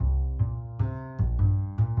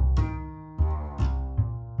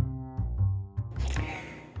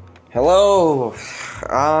Hello.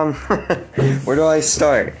 Where do I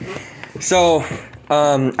start? So,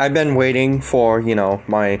 I've been waiting for,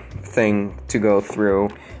 my thing to go through,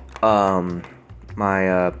 my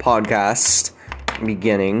podcast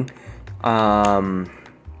beginning.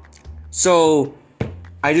 So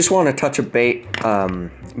I just want to touch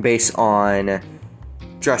base on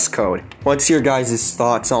dress code. What's your guys'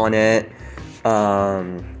 thoughts on it?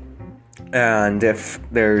 And if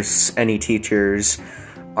there's any teachers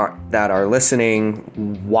that are listening,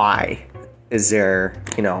 why is there,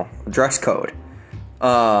 dress code?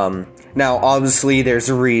 Now, obviously, there's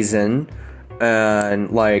a reason, and,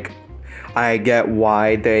 I get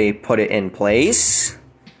why they put it in place.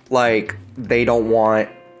 They don't want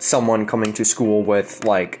someone coming to school with,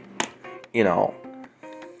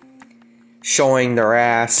 showing their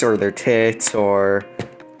ass or their tits or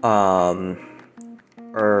I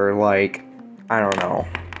don't know,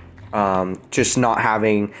 just not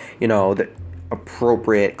having, the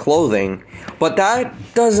appropriate clothing. But that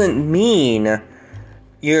doesn't mean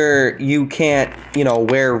you can't,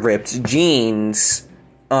 wear ripped jeans,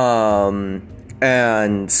 and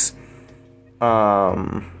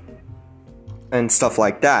stuff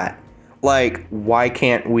like that. Why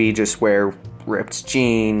can't we just wear ripped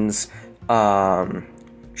jeans,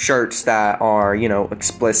 shirts that are,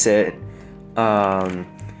 explicit,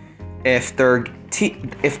 if they're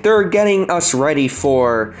getting us ready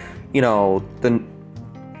for, for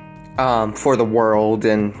the world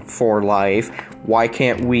and for life, why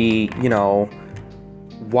can't we,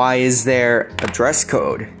 why is there a dress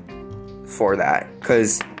code for that?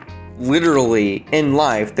 Because literally in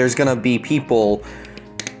life, there's gonna be people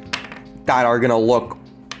that are gonna look,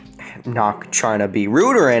 not trying to be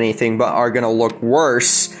rude or anything, but are gonna look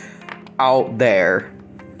worse out there.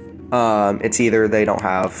 It's either they don't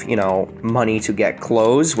have, money to get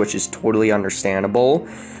clothes, which is totally understandable,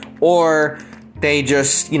 or they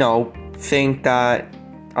just, think that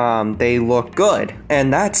they look good,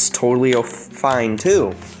 and that's totally fine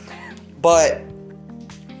too. But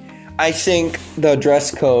I think the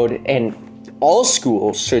dress code in all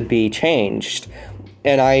schools should be changed,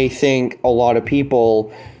 and I think a lot of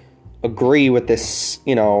people agree with this,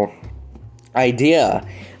 idea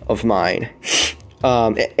of mine. I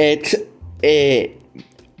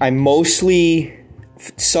mostly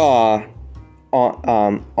saw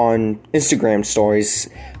on Instagram stories,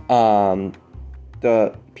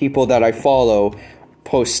 the people that I follow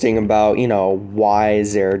posting about, why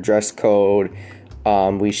is there a dress code?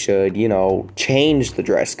 We should, change the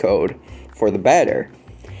dress code for the better.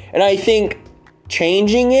 And I think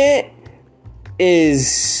changing it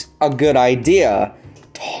is a good idea.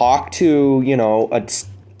 Talk to,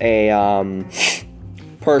 a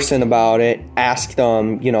person about it. Ask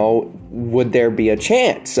them, would there be a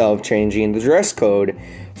chance of changing the dress code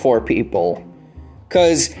for people?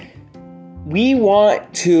 Because we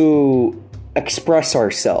want to express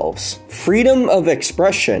ourselves. Freedom of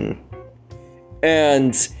expression.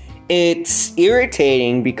 And it's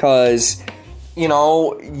irritating because,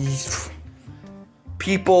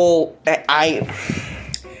 people, I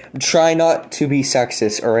try not to be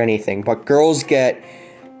sexist or anything, but girls get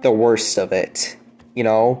the worst of it,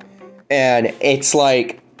 and it's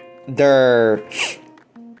they're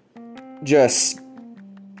just,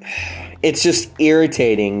 it's just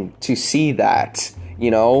irritating to see that,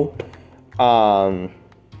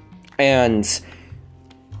 and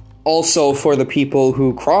also for the people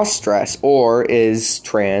who cross-dress or is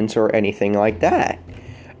trans or anything like that.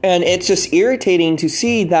 And it's just irritating to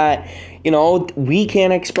see that, we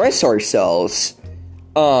can't express ourselves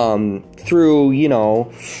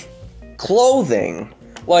through, clothing.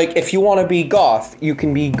 If you want to be goth, you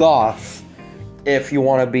can be goth. If you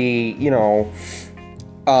want to be,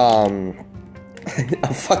 a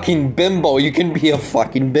fucking bimbo, you can be a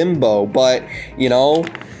fucking bimbo. But,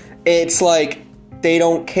 it's they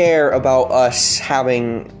don't care about us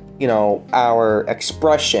having, our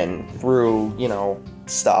expression through,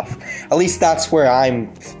 stuff. At least that's where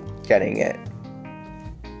I'm getting it.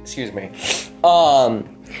 Excuse me.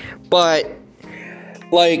 But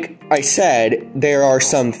like I said, there are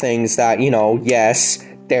some things that, yes,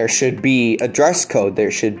 there should be a dress code.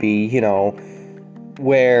 There should be,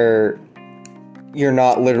 where you're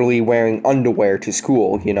not literally wearing underwear to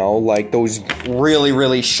school, those really,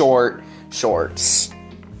 really short shorts.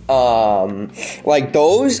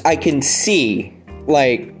 Those I can see,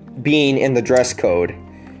 being in the dress code.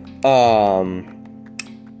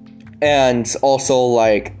 And also,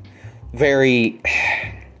 very...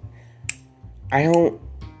 I don't...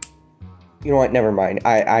 You know what? Never mind.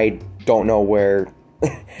 I don't know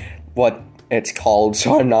what it's called,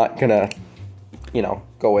 so I'm not gonna,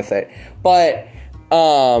 go with it. But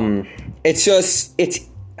it's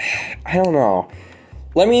I don't know.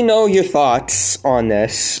 Let me know your thoughts on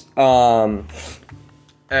this. And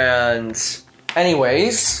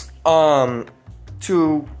anyways,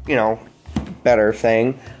 to, better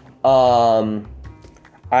thing,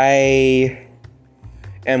 I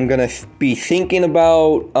am gonna be thinking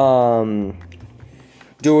about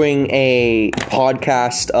doing a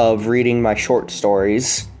podcast of reading my short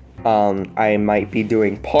stories. I might be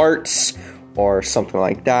doing parts or something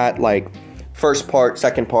like that, like first part,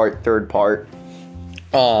 second part, third part,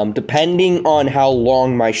 depending on how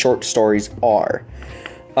long my short stories are.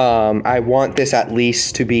 I want this at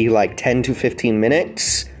least to be like 10 to 15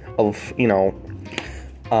 minutes of,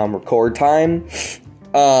 record time,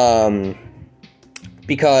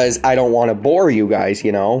 because I don't want to bore you guys,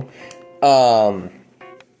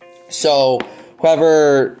 so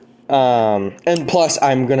whoever, and plus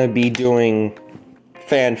I'm gonna be doing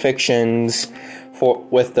fan fictions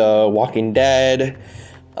with The Walking Dead,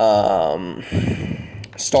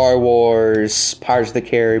 Star Wars, Pirates of the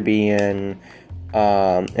Caribbean,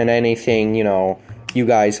 and anything, you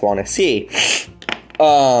guys want to see.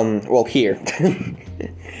 Hear.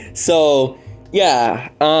 So, yeah,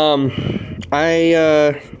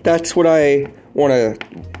 that's what I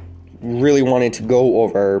really wanted to go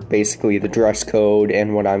over, basically the dress code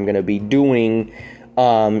and what I'm going to be doing,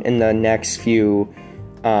 in the next few,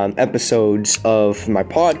 episodes of my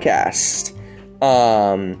podcast.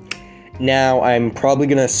 Now I'm probably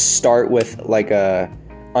going to start with like a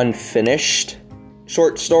unfinished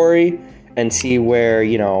short story and see where,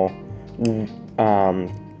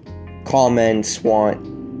 comments want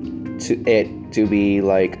it to be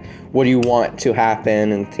like, what do you want to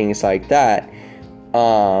happen and things like that.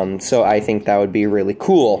 So I think that would be really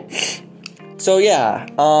cool. So yeah,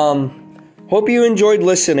 hope you enjoyed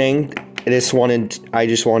listening. I just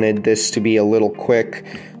wanted this to be a little quick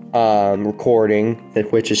recording,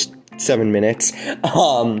 which is 7 minutes.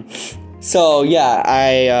 So yeah,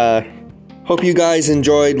 I hope you guys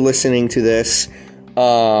enjoyed listening to this.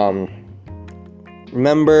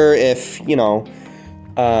 Remember, if you don't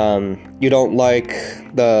like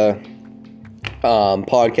the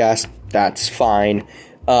podcast, that's fine.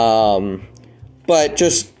 But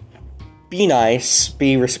just be nice,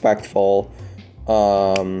 be respectful.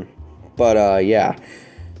 Yeah.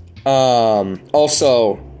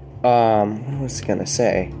 Also, what was I gonna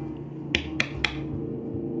say?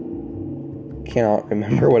 Cannot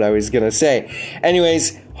remember what I was gonna say.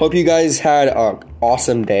 Anyways, hope you guys had an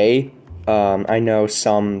awesome day. I know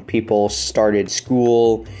some people started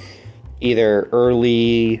school either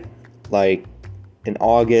early, like in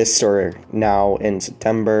August, or now in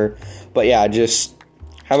September. But yeah, just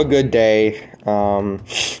have a good day.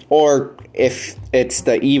 Or if it's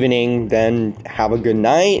the evening, then have a good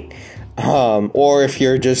night. Or if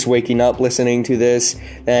you're just waking up listening to this,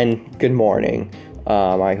 then good morning.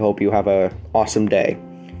 I hope you have an awesome day.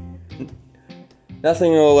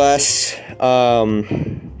 Nothing no less.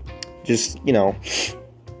 Just, have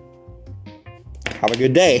a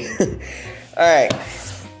good day. Alright.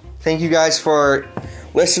 Thank you guys for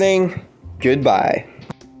listening. Goodbye.